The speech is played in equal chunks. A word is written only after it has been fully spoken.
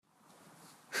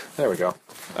There we go.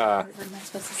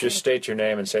 Just state your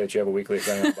name and say that you have a weekly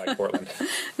thing on Bike Portland.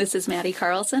 This is Maddie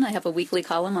Carlson. I have a weekly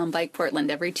column on Bike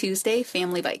Portland every Tuesday,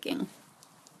 Family Biking.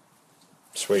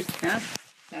 Sweet. Yeah?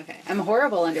 Okay. I'm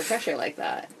horrible under pressure like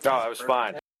that. Oh, that was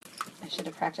fine. I should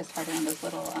have practiced harder on those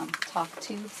little talk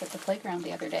tubes at the playground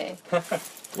the other day.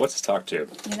 What's a talk tube?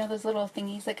 You know those little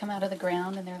thingies that come out of the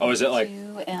ground and they're Oh, is it like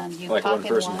two, and you like talk one in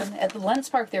person? one. At the Lens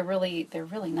Park, they're really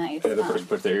nice. Yeah, the person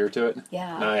put their ear to it?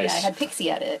 Yeah. Nice. Yeah, I had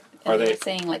Pixie at it. And Are they they were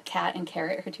saying like cat and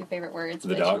carrot, her two favorite words,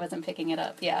 The but dog? she wasn't picking it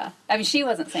up. Yeah. I mean, she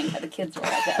wasn't saying that. The kids were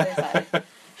at the other side.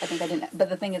 I think I didn't. But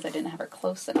the thing is, I didn't have her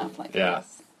close enough like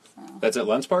this. So. That's at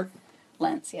Lens Park?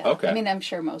 Lens, yeah. Okay. I mean, I'm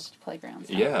sure most playgrounds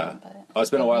have them, but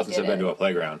It's been a while since I've been to a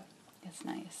playground. It's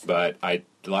nice. But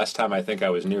the last time I think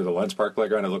I was near the Lens Park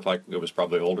playground, it looked like it was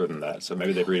probably older than that. So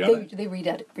maybe they've redone it. They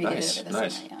redid it over the summer,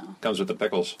 yeah. Comes with the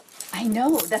pickles. I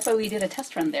know. That's why we did a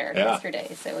test run there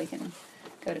yesterday, so we can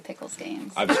go to Pickles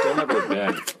games. I've still never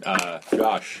been.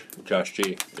 Josh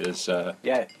G is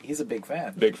yeah, he's a big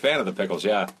fan. Big fan of the pickles.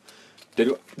 Yeah.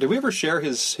 Did we ever share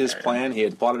his plan? He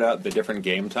had plotted out the different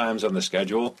game times on the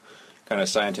schedule, kind of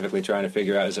scientifically trying to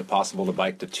figure out, is it possible to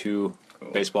bike to two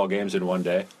baseball games in one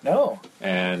day? No.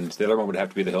 And the other one would have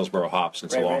to be the Hillsborough Hops,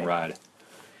 and it's a long ride.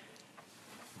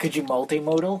 Could you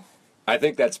multimodal? I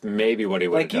think that's maybe what he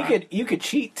would have done. You could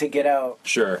cheat to get out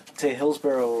to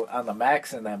Hillsborough on the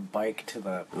Max and then bike to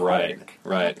the park.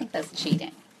 Right. I think that's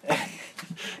cheating.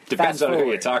 Depends on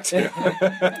who you talk to.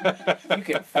 You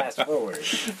can fast forward.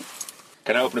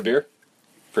 Can I open a beer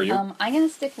for you? I'm going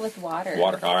to stick with water.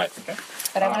 Water, all right. Okay.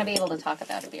 But I want to be able to talk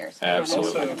about a beer. So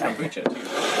Absolutely. Also kombucha, too.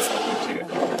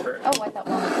 Oh, I thought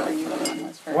one was for you. One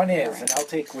was for One is, Aaron. and I'll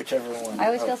take whichever one. I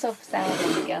always feel so sad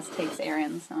when the guest takes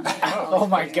Aaron's. Oh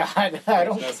my god, I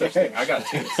don't No such thing. I got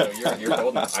two, so you're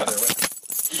golden either way.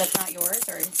 That's not yours,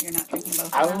 or you're not drinking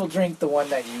both I of them? will drink the one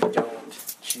that you don't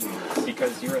choose.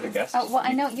 Because you were the guest. Oh, well,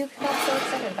 I know you got so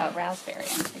excited about raspberry.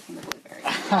 I'm taking the blueberry.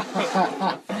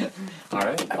 All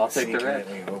right, I'll take the red.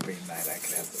 Secretly hoping that I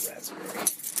could have the raspberry.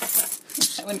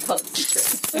 I wouldn't call it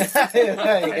secret.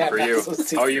 Yeah, for not you. so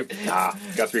secret.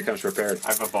 Guthrie comes prepared.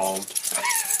 I've evolved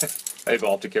I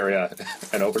evolved to carry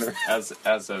an opener.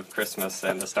 as of Christmas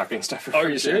and the stocking stuffer. Oh, are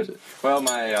you serious? Well,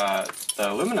 my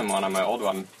the aluminum one on my old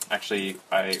one, actually,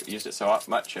 I used it so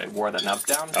much I wore the nub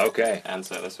down. Okay. And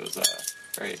so this was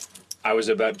very... I was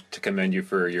about to commend you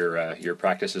for your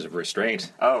practices of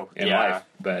restraint in life,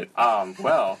 but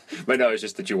well, but no, it's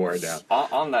just that you wore it down.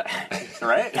 On that,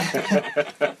 right?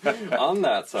 On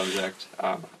that subject,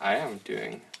 I am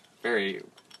doing very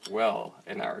well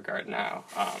in that regard now.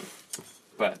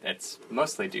 But it's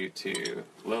mostly due to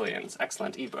Lillian's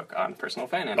excellent ebook on personal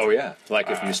finance. Oh yeah, like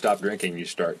if you stop drinking, you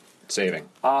start saving.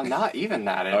 Not even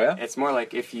that. Yeah? It's more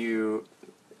like if you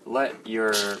let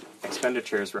your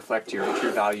expenditures reflect your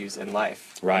true values in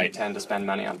life. Right. You tend to spend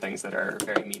money on things that are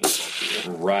very meaningful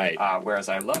to you. Right. Whereas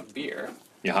I love beer.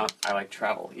 Yeah. I like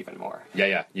travel even more.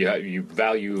 Yeah. You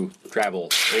value travel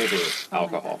over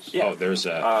alcohol. Yeah. Oh, there's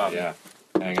yeah.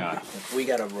 Hang on. We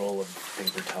got a roll of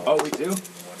paper towels. Oh, we do?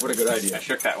 What a good I idea.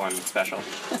 shook that one special.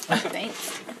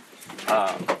 Thanks.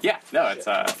 Yeah, no, it's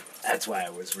That's why I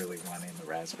was really wanting the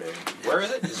raspberry. Where is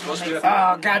it? It's supposed to be.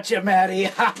 Oh, gotcha, Maddie!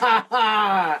 Ha ha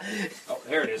ha! Oh,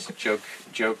 there it is. joke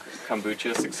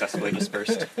kombucha successfully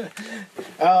dispersed.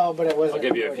 Oh, but it wasn't. I'll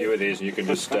give you a few of these, and you can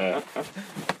just I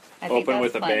think open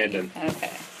that's with plenty. abandon.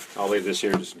 Okay. I'll leave this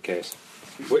here just in case.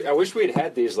 I wish we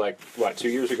had these, 2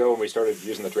 years ago when we started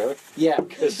using the trailer? Yeah.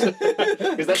 Because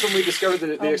that's when we discovered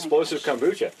the explosive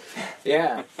kombucha.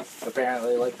 Yeah.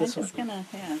 Apparently, like I'm this one. just gonna,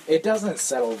 It doesn't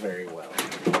settle very well.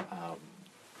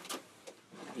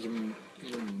 You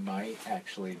might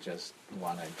actually just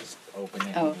want to just open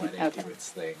it and let it do its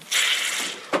thing.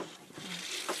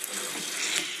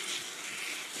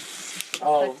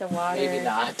 Oh, Put the water. maybe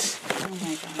not. Oh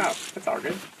my god. Oh, that's all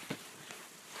good.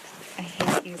 I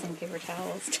hate using paper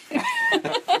towels.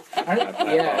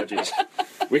 My apologies.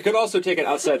 We could also take it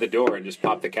outside the door and just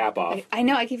pop the cap off. I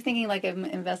know, I keep thinking like I've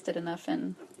invested enough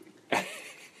in,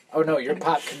 Oh no, you're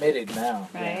pot committed now.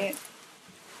 right?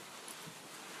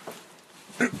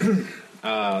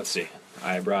 Let's see.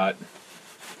 I brought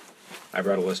a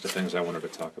list of things I wanted to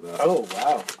talk about. Oh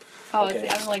wow. Oh, Okay.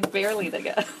 I'm like barely the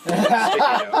guy.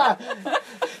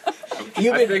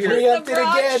 You've been preempted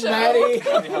again, Maddie. She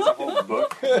has a whole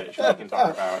book that we can talk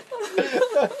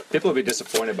about. People will be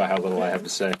disappointed by how little I have to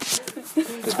say.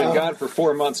 It's been gone for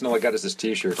 4 months, and all I got is this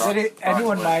T-shirt. Did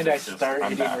anyone mind I start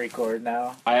I'm hitting back. record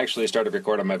now? I actually started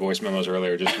recording my voice memos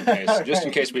earlier just in case, just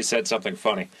in case we said something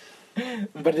funny.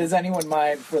 But does anyone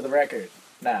mind for the record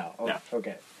now? Oh, No.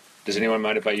 Okay. Does anyone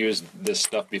mind if I use this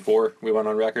stuff before we went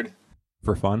on record?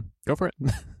 For fun? Go for it.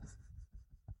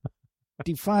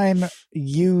 Define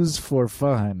use for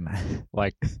fun.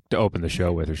 Like to open the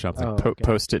show with or something. Oh, okay.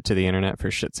 Post it to the internet for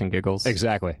shits and giggles.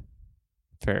 Exactly.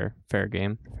 Fair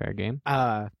game.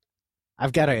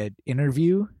 I've got an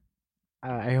interview.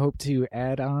 I hope to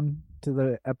add on to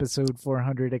the episode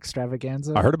 400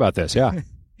 extravaganza. I heard about this, yeah.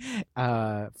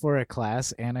 For a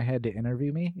class, Anna had to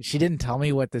interview me. She didn't tell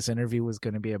me what this interview was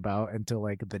going to be about until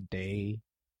like the day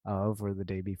of or the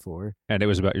day before. And it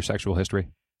was about your sexual history?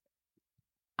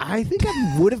 I think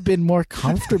I would have been more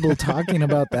comfortable talking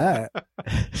about that.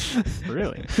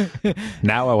 Really?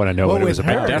 Now I want to know what it was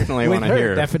about. Definitely want to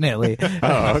hear. Definitely.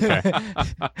 Oh,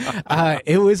 okay.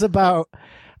 It was about...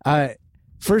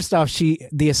 first off,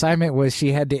 the assignment was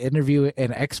she had to interview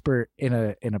an expert in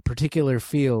a particular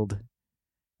field,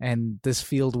 and this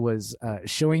field was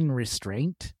showing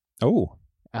restraint. Oh,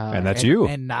 and that's you.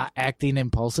 And not acting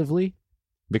impulsively.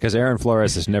 Because Aaron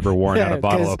Flores has never worn out a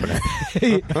bottle opener.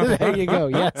 There you go,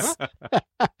 yes.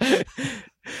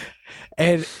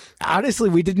 And honestly,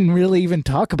 we didn't really even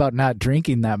talk about not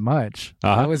drinking that much.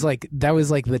 That was like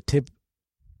the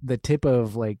tip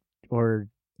of like, or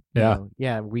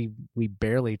we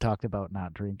barely talked about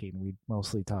not drinking. We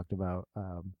mostly talked about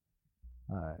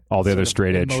all the other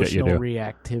straight edge shit you do.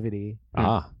 Reactivity.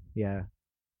 Yeah.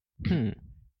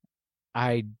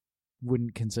 I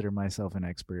wouldn't consider myself an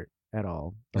expert at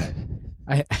all. But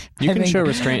you can show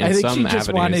restraint in some avenues. I think she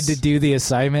just wanted to do the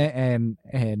assignment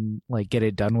and like get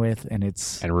it done with, and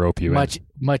it's and rope you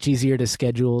much easier to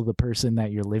schedule the person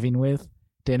that you're living with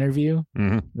to interview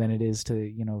than it is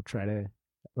to try to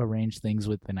arrange things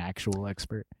with an actual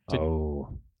expert.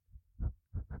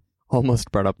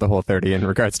 Almost brought up the Whole30 in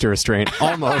regards to restraint.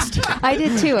 Almost. I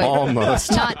did too.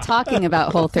 Almost. Not talking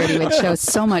about Whole30 would show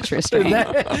so much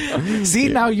restraint. See,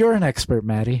 now you're an expert,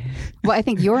 Maddie. Well, I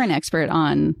think you're an expert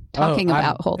on talking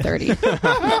about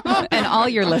Whole30. And all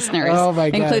your listeners,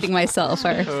 including myself,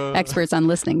 are experts on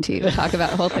listening to you talk about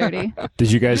Whole30. Did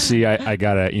you guys see I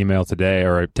got an email today,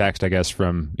 or a text, I guess,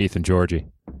 from Ethan Georgie?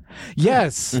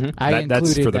 Yes. I included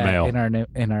that's for the that mail.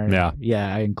 in our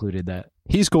yeah, I included that.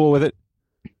 He's cool with it.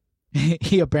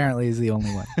 He apparently is the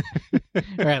only one,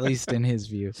 or at least in his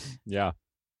view. Yeah,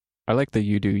 I like the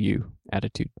 "you do you"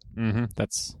 attitude.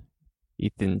 That's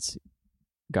Ethan's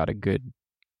got a good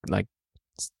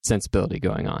sensibility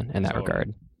going on in that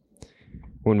regard.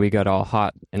 When we got all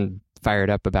hot and fired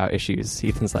up about issues,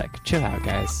 Ethan's like, "Chill out,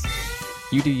 guys.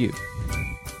 You do you."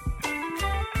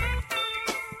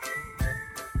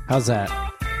 How's that?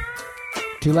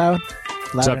 Too loud?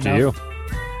 It's up to you.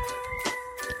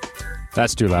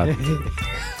 That's too loud.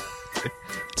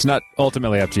 It's not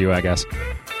ultimately up to you, I guess.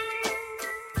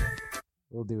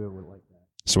 We'll do it like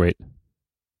that. Sweet.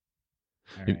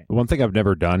 Right. One thing I've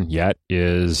never done yet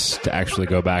is to actually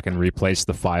go back and replace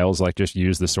the files, like just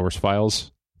use the source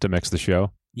files to mix the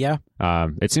show. Yeah.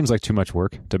 It seems like too much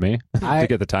work to me to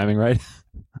get the timing right.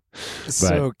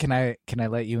 So can I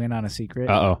let you in on a secret?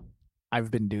 Uh-oh. I've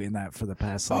been doing that for the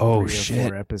past 3 or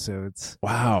 4 episodes.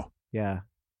 Wow. Yeah.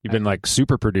 You've been like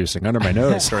super producing under my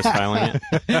nose. Source filing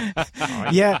it.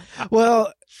 Yeah.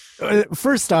 Well,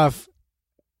 first off,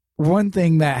 one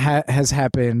thing that has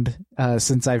happened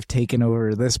since I've taken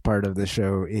over this part of the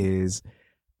show is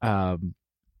I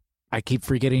keep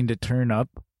forgetting to turn up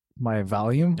my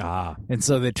volume. And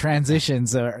so the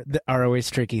transitions are always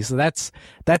tricky. So that's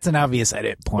an obvious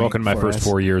edit point. Welcome to my first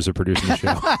 4 years of producing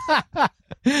the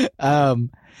show.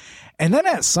 And then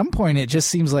at some point, it just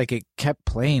seems like it kept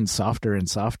playing softer and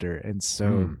softer. And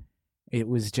so it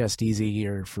was just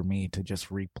easier for me to just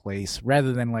replace,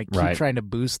 rather than keep trying to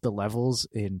boost the levels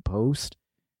in post,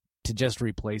 to just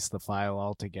replace the file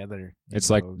altogether.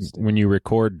 It's like when you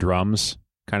record drums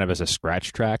kind of as a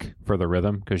scratch track for the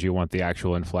rhythm, because you want the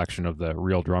actual inflection of the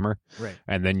real drummer. Right.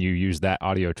 And then you use that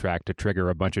audio track to trigger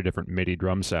a bunch of different MIDI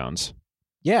drum sounds.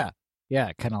 Yeah.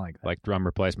 Yeah, kind of like that. Like drum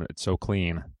replacement. It's so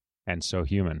clean and so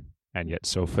human. And yet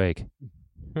so fake.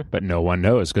 But no one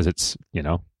knows because it's,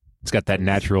 it's got that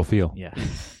natural feel. Yeah.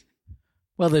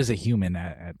 Well, there's a human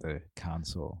at the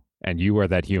console. And you are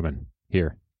that human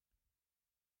here.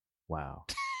 Wow.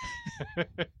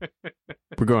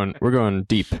 We're going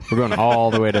deep. We're going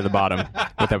all the way to the bottom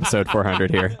with episode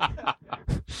 400 here.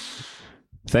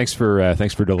 Thanks for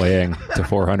delaying to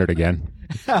 400 again.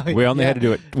 We only had to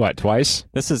do it twice?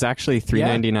 This is actually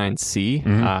 399C.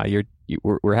 Mm-hmm.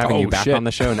 We're having you back on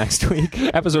the show next week.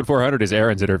 Episode 400 is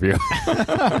Aaron's interview.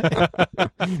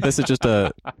 This is just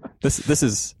this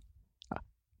is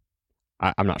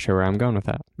I'm not sure where I'm going with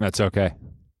that. That's okay.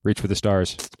 Reach for the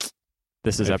stars.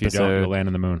 This is if episode you don't, you'll land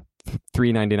on the moon.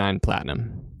 399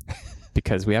 platinum.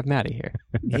 Because we have Maddie here.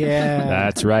 Yeah.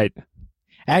 That's right.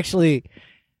 Actually,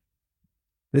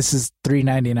 This is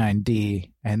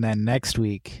 399D, and then next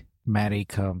week Maddie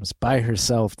comes by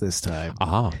herself this time.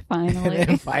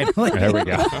 Finally. Finally. There we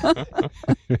go.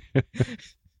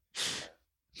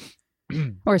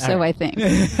 Or so I think.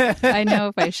 I know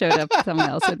if I showed up, someone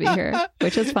else would be here,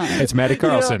 which is fine. It's Maddie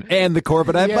Carlson and the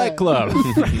Corbinite Bike Club.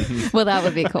 Well, that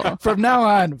would be cool. From now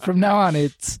on,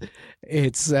 it's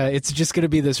just gonna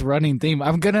be this running theme.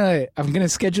 I'm gonna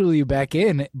schedule you back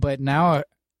in, but now,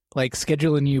 like,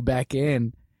 scheduling you back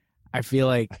in, I feel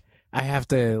like I have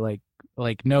to like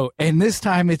no, and this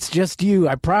time it's just you,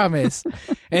 I promise.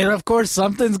 And of course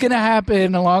something's gonna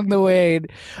happen along the way.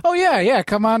 Oh yeah,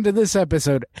 come on to this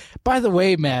episode. By the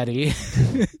way, Maddie,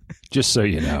 just so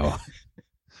you know,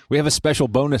 we have a special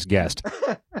bonus guest.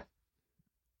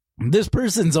 This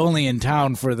person's only in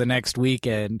town for the next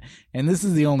weekend, and this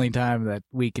is the only time that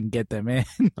we can get them in.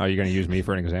 Oh, you're going to use me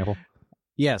for an example?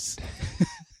 Yes.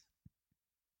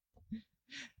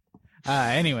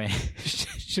 Anyway,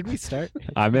 should we start?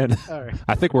 I'm in. All right.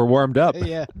 I think we're warmed up.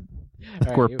 Yeah.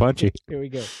 We're punchy. Here we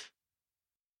go.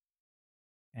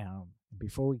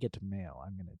 Before we get to mail,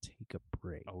 I'm going to take a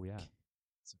break. Oh yeah.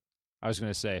 I was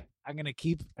going to say I'm going to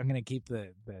keep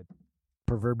the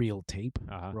proverbial tape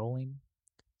rolling.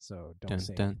 So don't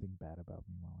say anything bad about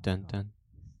me while I'm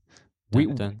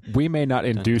gone. We may not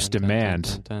induce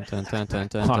demand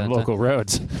on local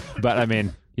roads, but I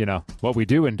mean, you know, what we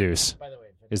do induce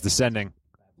is the sending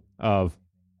of.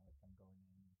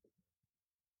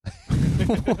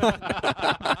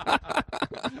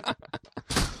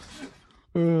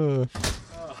 I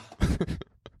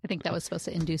think that was supposed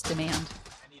to induce demand.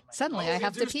 Suddenly, I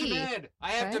have to pee.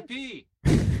 I have to pee.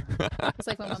 It's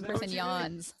like when one person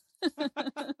yawns.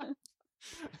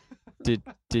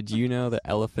 Did you know that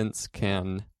elephants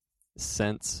can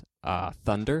sense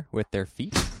thunder with their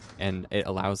feet, and it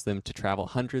allows them to travel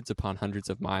hundreds upon hundreds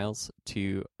of miles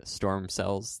to storm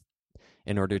cells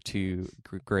in order to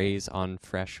graze on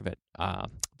fresh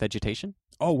vegetation?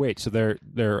 Oh wait, so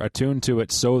they're attuned to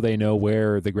it, so they know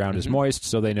where the ground is moist,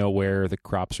 so they know where the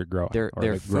crops are growing. Their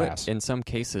the foot, grass. in some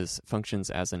cases,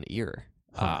 functions as an ear,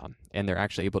 and they're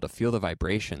actually able to feel the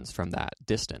vibrations from that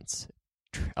distance,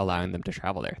 allowing them to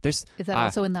travel there. Is that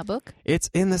also in that book?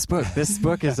 It's in this book. This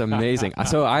book is amazing.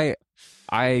 So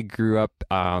I grew up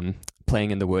playing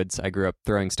in the woods. I grew up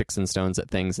throwing sticks and stones at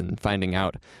things and finding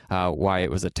out why it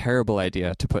was a terrible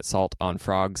idea to put salt on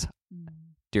frogs.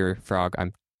 Dear frog,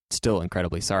 I'm still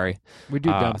incredibly sorry. We do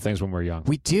dumb things when we're young.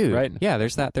 We do, right? Yeah,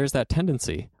 there's that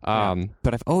tendency.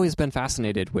 But I've always been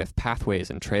fascinated with pathways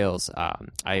and trails.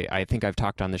 I think I've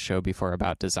talked on the show before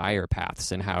about desire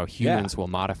paths and how humans will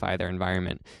modify their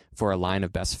environment for a line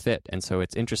of best fit. And so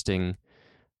it's interesting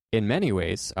in many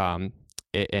ways,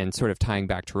 and sort of tying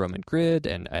back to Roman Grid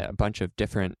and a bunch of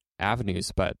different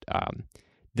avenues. But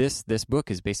this book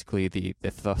is basically the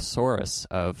thesaurus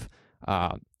of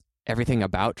everything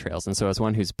about trails. And so as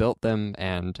one who's built them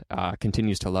and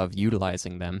continues to love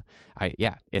utilizing them,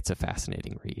 it's a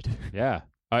fascinating read. Yeah.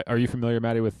 Are you familiar,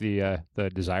 Maddie, with the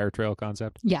desire trail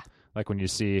concept? Yeah. Like when you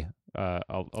see a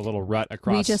little rut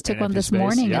across. We just took one this space.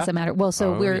 morning, as a matter. Well,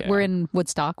 so we're in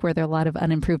Woodstock, where there are a lot of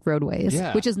unimproved roadways,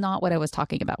 which is not what I was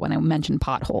talking about when I mentioned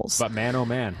potholes. But man, oh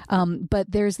man.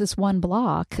 But there's this one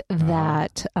block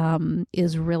that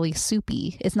is really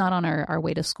soupy. It's not on our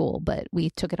way to school, but we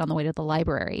took it on the way to the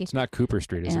library. It's not Cooper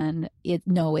Street, is it?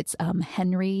 It's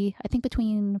Henry. I think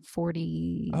between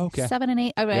 47 and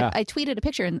 8. I tweeted a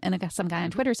picture, and some guy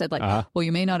on Twitter said, well,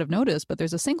 you may not have noticed, but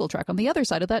there's a single track on the other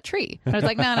side of that tree. And I was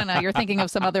like, no. You're thinking of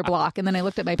some other block. And then I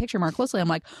looked at my picture more closely. I'm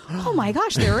like, oh my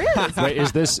gosh, there is. Wait,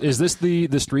 is this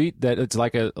the street that it's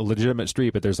like a legitimate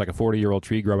street, but there's like a 40-year-old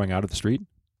tree growing out of the street?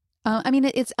 I mean,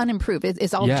 it's unimproved.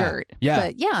 It's all dirt.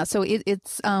 Yeah. But so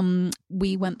it's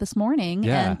we went this morning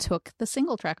and took the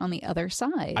single track on the other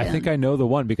side. I think I know the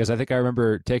one because I think I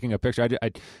remember taking a picture.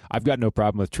 I've got no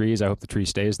problem with trees. I hope the tree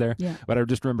stays there. Yeah. But I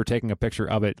just remember taking a picture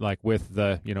of it, like with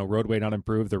the roadway not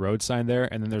improved, the road sign there,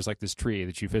 and then there's like this tree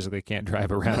that you physically can't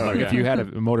drive around. Like if you had a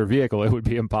motor vehicle, it would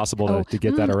be impossible to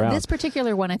get that around. This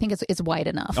particular one, I think it's wide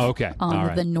enough. Okay.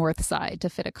 On the north side to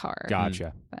fit a car.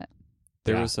 Gotcha. But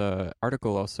there was a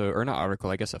article also, or not article,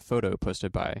 I guess a photo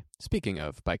posted by, speaking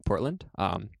of Bike Portland,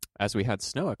 as we had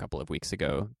snow a couple of weeks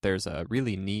ago, there's a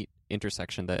really neat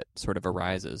intersection that sort of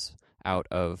arises out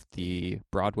of the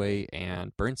Broadway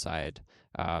and Burnside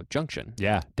junction.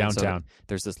 Yeah, downtown. So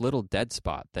there's this little dead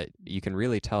spot that you can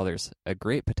really tell there's a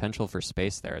great potential for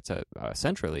space there. It's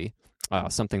centrally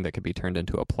something that could be turned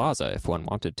into a plaza if one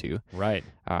wanted to. Right.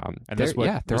 And that's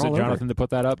what, was it Jonathan that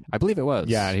put that up? I believe it was.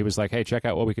 Yeah, and he was like, hey, check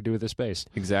out what we could do with this space.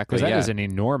 Exactly. Because that is an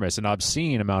enormous and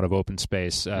obscene amount of open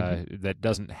space that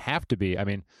doesn't have to be. I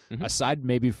mean, aside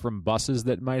maybe from buses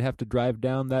that might have to drive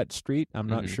down that street, I'm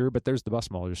not sure, but there's the bus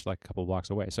mall just like a couple blocks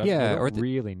away. So I don't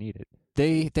really need it.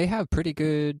 They have pretty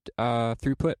good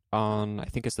throughput on, I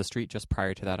think it's the street just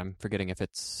prior to that. I'm forgetting if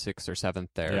it's 6th or 7th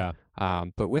there. Yeah.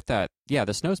 But with that,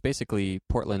 the snow's basically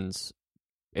Portland's,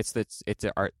 it's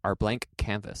our blank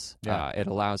canvas. Yeah. It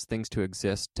allows things to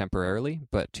exist temporarily,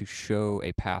 but to show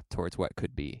a path towards what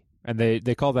could be. And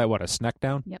they call that, what, a snack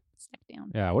down? Yep, snack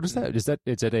down. Yeah, what is that?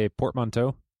 Is it a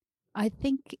portmanteau? I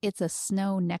think it's a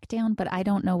snow neck down, but I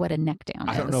don't know what a neck down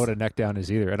is. I don't know what a neck down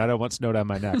is either, and I don't want snow down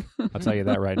my neck. I'll tell you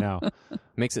that right now.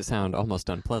 Makes it sound almost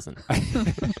unpleasant.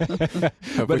 But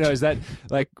no, is that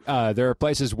like there are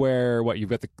places where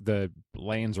you've got the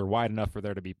lanes are wide enough for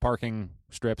there to be parking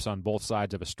strips on both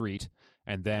sides of a street,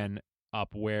 and then up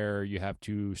where you have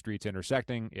two streets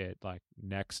intersecting, it like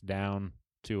necks down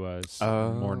to a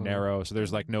more narrow. So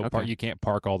there's like no park. You can't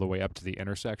park all the way up to the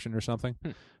intersection or something.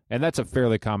 And that's a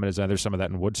fairly common design. There's some of that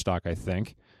in Woodstock, I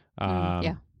think.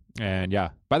 Yeah. And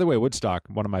yeah, by the way, Woodstock,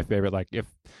 one of my favorite, like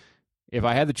if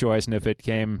I had the choice and if it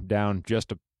came down just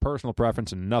to personal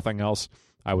preference and nothing else,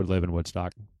 I would live in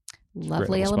Woodstock.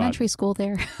 Lovely elementary school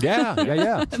there. Yeah.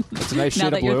 It's a nice shade now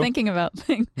of that blue. you're thinking about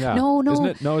things. Yeah. No. Isn't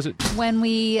it? No, is it? When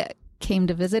we came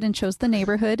to visit and chose the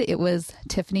neighborhood, it was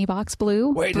Tiffany box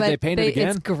blue. Wait, did they paint it again?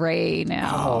 It's gray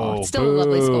now. Oh, It's still a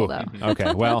lovely school, though.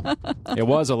 Okay, well, it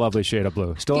was a lovely shade of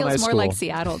blue. Still Feels a nice more school. like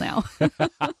Seattle now.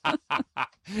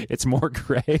 It's more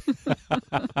gray.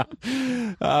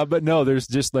 But no,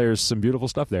 there's some beautiful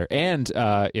stuff there. And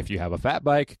if you have a fat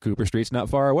bike, Cooper Street's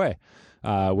not far away.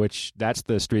 Which that's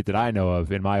the street that I know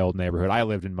of in my old neighborhood. I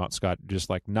lived in Mount Scott, just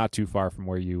like not too far from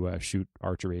where you shoot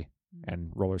archery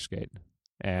and roller skate.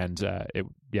 And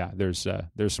there's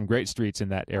some great streets in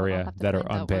that area that are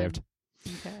unpaved.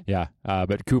 Okay. Yeah,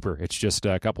 but Cooper, it's just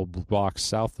a couple blocks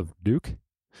south of Duke,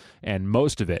 and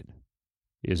most of it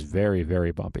is very,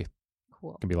 very bumpy.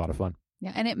 Cool. It can be a lot of fun.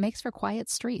 Yeah, and it makes for quiet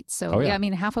streets. So, yeah, I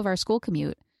mean, half of our school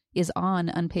commute is on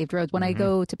unpaved roads. When I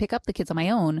go to pick up the kids on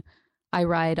my own, I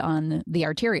ride on the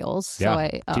arterials, so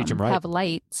I teach them right. have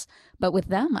lights. But with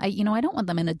them, I don't want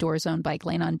them in a door zone bike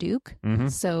lane on Duke.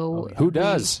 So who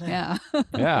does? Yeah.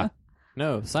 Yeah.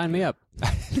 No, sign me up.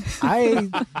 I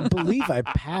believe I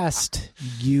passed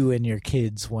you and your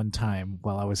kids one time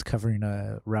while I was covering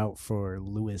a route for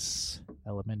Lewis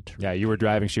Elementary. Yeah, you were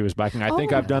driving, she was biking. I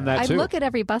think I've done that too. I look at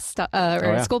every bus stop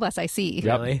school bus I see.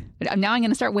 Yep. Really? Now I'm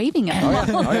going to start waving at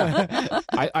them. Oh, yeah.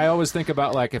 I always think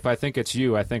about, like, if I think it's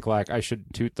you, I think, like, I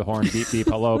should toot the horn, beep, beep,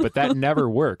 hello, but that never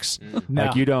works. No.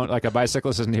 Like, you don't, like, a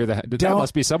bicyclist doesn't hear that. That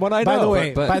must be someone I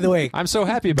know. By the way, I'm so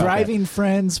happy about driving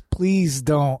friends, please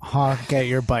don't honk at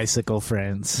your bicycle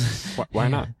friends. Why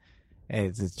not?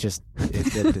 It's just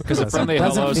because a friendly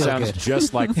hello sounds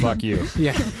just like fuck you.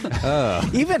 Yeah.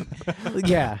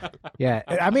 Yeah.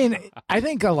 I mean, I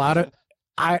think a lot of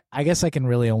I guess I can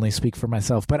really only speak for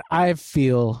myself, but I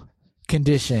feel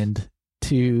conditioned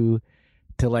to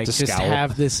just scowl.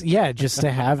 have this just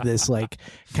to have this like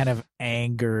kind of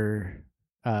anger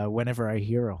whenever I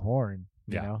hear a horn,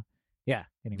 you know? Yeah.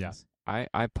 Anyways.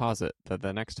 I posit that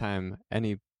the next time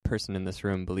any person in this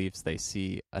room believes they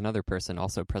see another person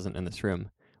also present in this room,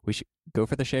 we should go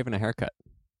for the shave and a haircut.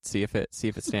 See if it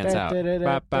stands out.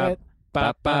 Bop, bop,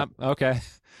 bop, bop. Okay.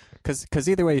 Because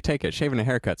either way you take it, shaving a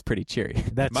haircut's pretty cheery.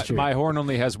 That's true. My horn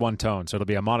only has one tone, so it'll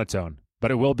be a monotone,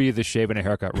 but it will be the shave and a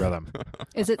haircut rhythm.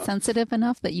 Is it sensitive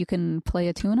enough that you can play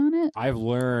a tune on it? I've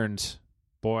learned.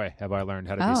 Boy, have I learned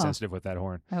how to be sensitive with that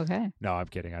horn. Okay. No, I'm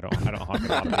kidding. I don't honk at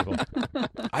a lot of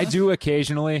people. I do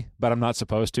occasionally, but I'm not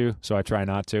supposed to, so I try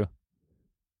not to.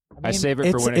 I save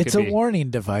it for when it It's a warning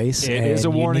device. It is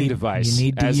a warning device. You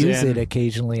need to use it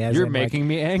occasionally. You're making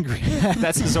me angry.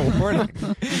 That's just a warning.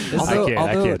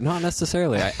 Although not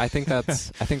necessarily. I think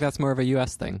that's more of a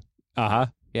U.S. thing. Yeah.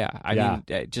 I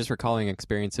mean, just recalling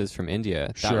experiences from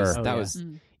India. That was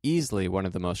easily one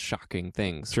of the most shocking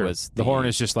things. Sure. Was the horn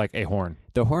is just like a horn.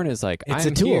 The horn is like, it's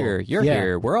I'm a tool. here, you're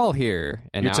here, we're all here,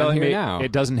 and you're now telling I'm here me now.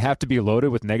 It doesn't have to be loaded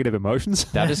with negative emotions?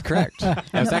 That is correct.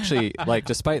 It's actually, like,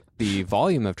 despite the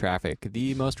volume of traffic,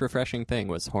 the most refreshing thing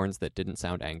was horns that didn't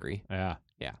sound angry. Yeah,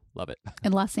 love it.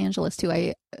 In Los Angeles, too,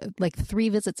 I like 3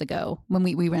 visits ago when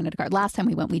we rented a car. Last time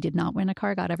we went, we did not rent a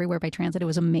car, got everywhere by transit. It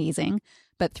was amazing.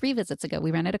 But 3 visits ago, we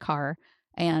rented a car.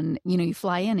 And, you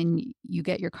fly in and you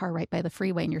get your car right by the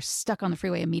freeway and you're stuck on the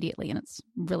freeway immediately. And it's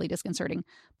really disconcerting.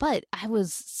 But I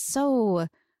was so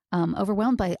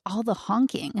overwhelmed by all the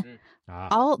honking.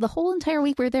 The whole entire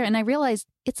week we were there, and I realized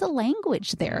it's a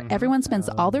language there. Everyone spends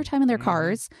all their time in their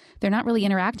cars. They're not really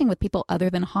interacting with people other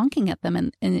than honking at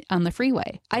them on the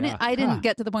freeway. I didn't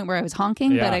get to the point where I was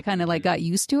honking, but I kind of like got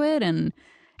used to it, and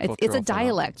it's a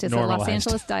dialect. It's normalized. A Los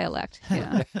Angeles dialect.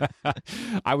 Yeah.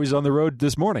 I was on the road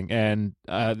this morning, and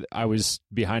I was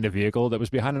behind a vehicle that was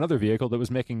behind another vehicle that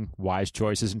was making wise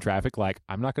choices in traffic. Like,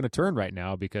 I'm not going to turn right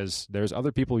now because there's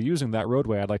other people using that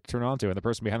roadway I'd like to turn onto. And the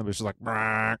person behind them was just like,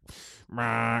 "Mah,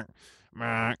 mah,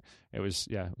 mah." It was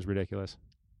ridiculous.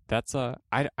 That's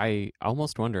I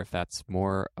almost wonder if that's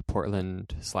more a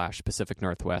Portland / Pacific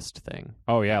Northwest thing.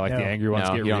 Oh yeah, like the angry ones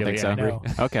get you don't really think so? angry. No.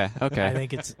 Okay. I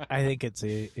think it's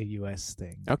a U.S.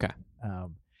 thing. Okay.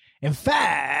 In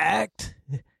fact,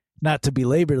 not to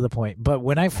belabor the point, but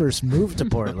when I first moved to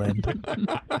Portland,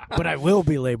 but I will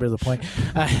belabor the point.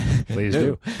 Please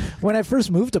do. When I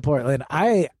first moved to Portland,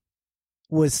 I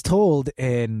was told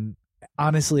and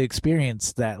honestly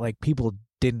experienced that like people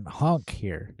didn't honk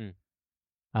here.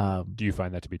 Do you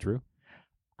find that to be true?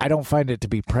 I don't find it to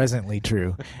be presently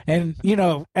true. And,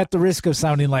 at the risk of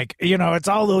sounding like, it's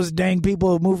all those dang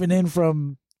people moving in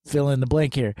from fill in the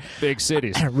blank here. Big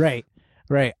cities. Right.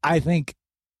 I think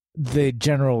the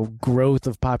general growth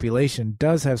of population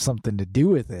does have something to do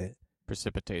with it.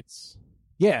 Precipitates.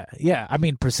 Yeah. I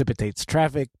mean, precipitates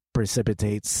traffic,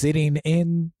 precipitates sitting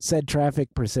in said traffic,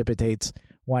 precipitates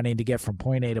wanting to get from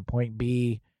point A to point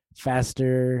B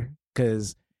faster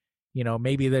because,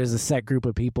 maybe there's a set group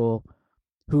of people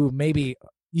who maybe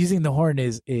using the horn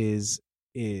is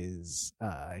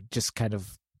just kind of,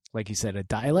 like you said, a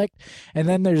dialect. And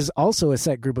then there's also a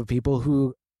set group of people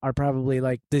who are probably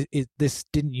like, this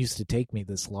didn't used to take me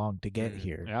this long to get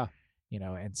here. Yeah.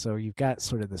 And so you've got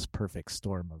sort of this perfect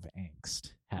storm of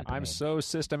angst happening. I'm so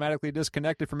systematically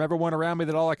disconnected from everyone around me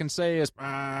that all I can say is,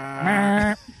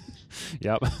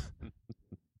 yep.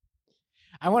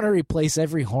 I want to replace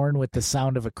every horn with the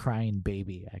sound of a crying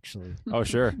baby, actually. Oh,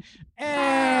 sure.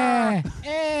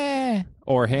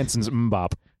 Or Hanson's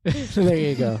mbop. There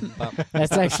you go.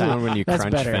 That's actually sound when you crunch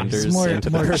better. fenders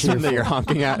into the person that you're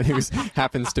honking at who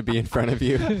happens to be in front of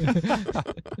you.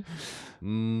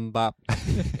 Bop.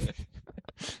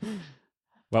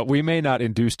 Well, we may not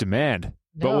induce demand,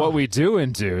 but what we do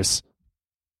induce.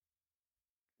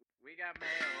 We got mail.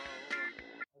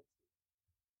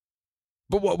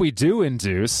 But what we do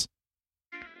induce.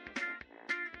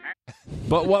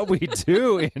 But what we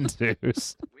do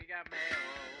induce. We got mail.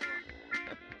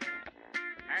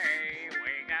 Hey,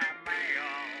 we got mail.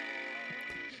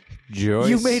 Joyce.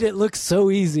 You made it look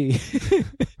so easy.